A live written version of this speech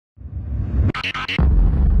Man,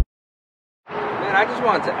 I just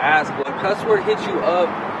wanted to ask, when Cuss Word hit you up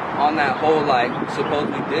on that whole, like,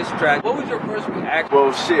 supposedly diss track, what was your first reaction?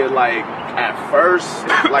 Well, shit, like, at first,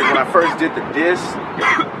 like, when I first did the diss,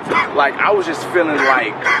 like, I was just feeling,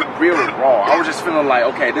 like, real raw. I was just feeling like,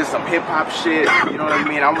 okay, this is some hip-hop shit, you know what I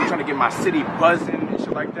mean? I was trying to get my city buzzing and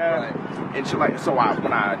shit like that. Right. And shit like, so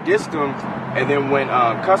when I dissed him, and then when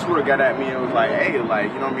Cuss Word got at me, it was like, hey,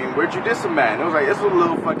 like, you know what I mean, where'd you diss him at? And it was like, it's a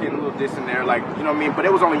little diss in there, like, you know what I mean? But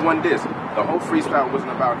it was only one diss. The whole freestyle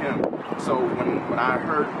wasn't about him. So when I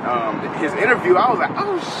heard his interview, I was like,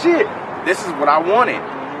 oh shit, this is what I wanted.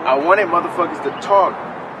 I wanted motherfuckers to talk,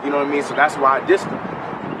 you know what I mean? So that's why I dissed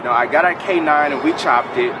him. You know, I got at K.nut and we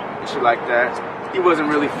chopped it and shit like that. He wasn't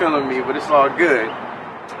really feeling me, but it's all good.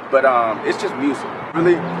 But it's just music.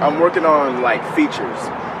 Really, I'm working on like features.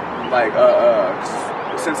 Like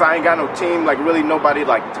since I ain't got no team, like really nobody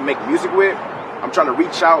like to make music with, I'm trying to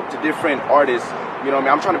reach out to different artists. You know what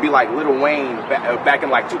I mean? I'm trying to be like Lil Wayne back in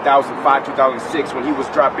like 2005, 2006 when he was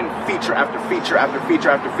dropping feature after feature after feature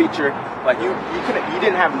after feature. Like you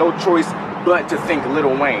didn't have no choice but to think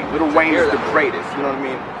Lil Wayne. Lil Wayne is the greatest. You know what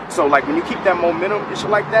I mean? So like when you keep that momentum and shit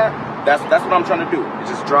like that, that's what I'm trying to do. Is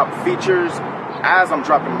just drop features as I'm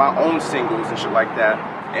dropping my own singles and shit like that,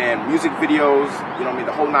 and music videos. You know what I mean?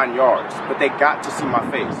 The whole 9 yards. But they got to see my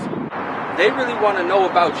face. They really want to know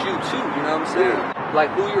about you too, you know what I'm saying? Yeah. Like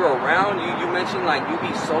who you're around. You mentioned like you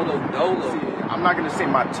be solo dolo. See, I'm not gonna say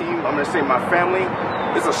my team, I'm gonna say my family.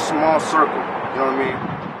 It's a small circle, you know what I mean?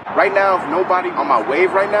 Right now, if nobody on my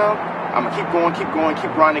wave right now, I'm gonna keep going, keep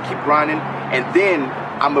grinding, and then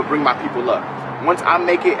I'm gonna bring my people up. Once I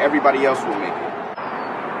make it, everybody else will make it.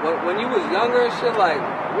 When you was younger and shit, like,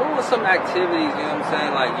 what was some activities, you know what I'm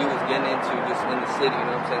saying, like you was getting into just in the city, you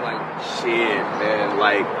know what I'm saying? Like, shit, man,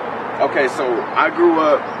 like, okay, so I grew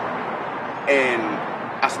up and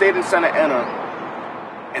I stayed in Santa Ana,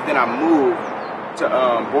 and then I moved to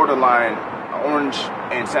borderline Orange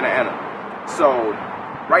and Santa Ana. So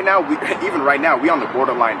right now, we on the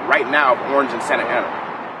borderline right now of Orange and Santa Ana.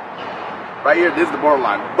 Right here, this is the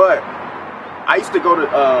borderline. But I used to go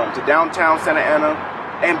to downtown Santa Ana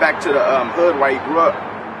and back to the hood where I grew up,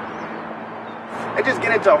 and just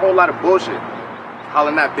get into a whole lot of bullshit,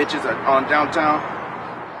 hollering at bitches on downtown.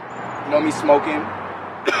 You know me smoking.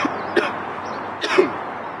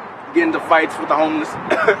 Get into fights with the homeless.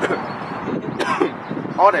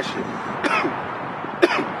 All that shit.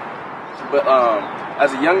 But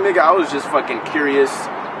as a young nigga, I was just fucking curious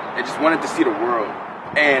and just wanted to see the world.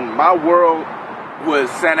 And my world was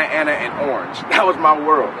Santa Ana and Orange. That was my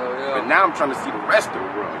world. Oh, yeah. But now I'm trying to see the rest of the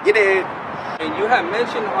world. Get it? And you had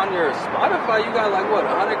mentioned on your Spotify you got like what,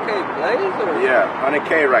 100K plays? Or? Yeah,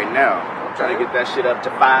 100K right now. I'm trying to get that shit up to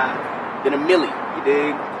 5, then a milli. You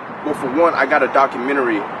dig? Well, for one, I got a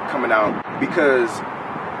documentary coming out because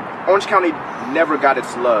Orange County never got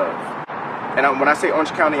its love. And when I say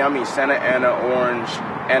Orange County, I mean Santa Ana, Orange,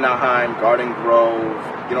 Anaheim, Garden Grove,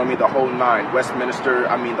 you know what I mean, the whole 9. Westminster,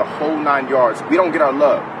 I mean the whole 9 yards. We don't get our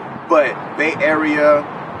love. But Bay Area,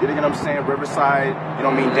 you know what I'm saying, Riverside, you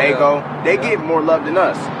know what I mean, Dago, they get more love than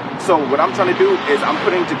us. So what I'm trying to do is I'm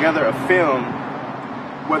putting together a film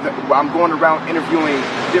where I'm going around interviewing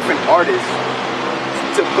different artists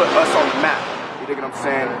to put us on the map. You dig what I'm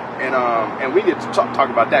saying? And we need to talk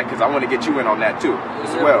about that because I want to get you in on that too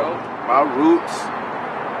as well. My roots,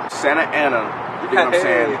 Santa Ana, you dig what I'm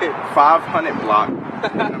saying? 500 block, you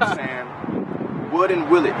know what I'm saying? Wood and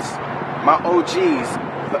Willits, my OGs,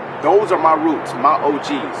 those are my roots, my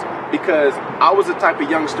OGs. Because I was the type of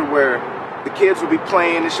youngster where the kids would be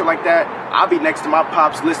playing and shit like that. I'll be next to my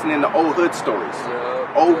pops listening to old hood stories.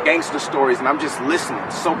 Old gangster stories, and I'm just listening,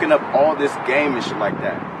 soaking up all this game and shit like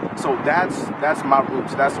that. So that's my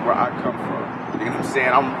roots. That's where I come from. You know what I'm saying?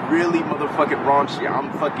 I'm really motherfucking raunchy.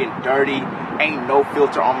 I'm fucking dirty. Ain't no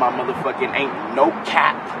filter on my motherfucking, ain't no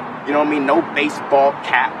cap. You know what I mean? No baseball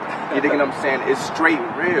cap. You dig what I'm saying? It's straight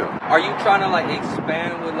real. Are you trying to like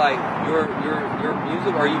expand with like your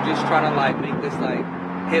music, or are you just trying to like make this like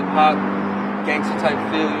hip hop gangster type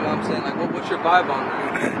feel? You know what I'm saying? Like what's your vibe on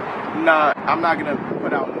that? Nah, I'm not gonna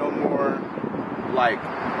put out no more like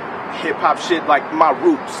hip hop shit. Like my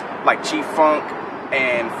roots, like G-Funk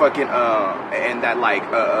and fucking and that like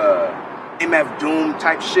MF Doom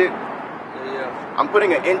type shit. Yeah. I'm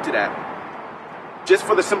putting an end to that, just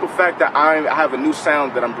for the simple fact that I have a new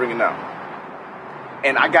sound that I'm bringing out,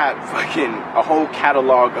 and I got fucking a whole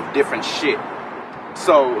catalog of different shit.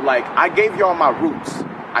 So like I gave y'all my roots.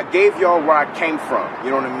 I gave y'all where I came from, you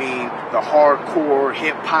know what I mean? The hardcore,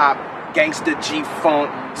 hip-hop, gangster,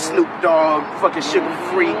 G-Funk, Snoop Dogg, fucking Sugar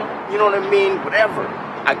Free, you know what I mean? Whatever.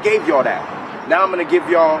 I gave y'all that. Now I'm gonna give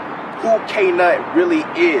y'all who K.nut really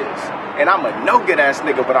is. And I'm a no good ass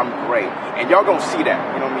nigga, but I'm great. And y'all gonna see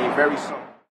that, you know what I mean, very soon.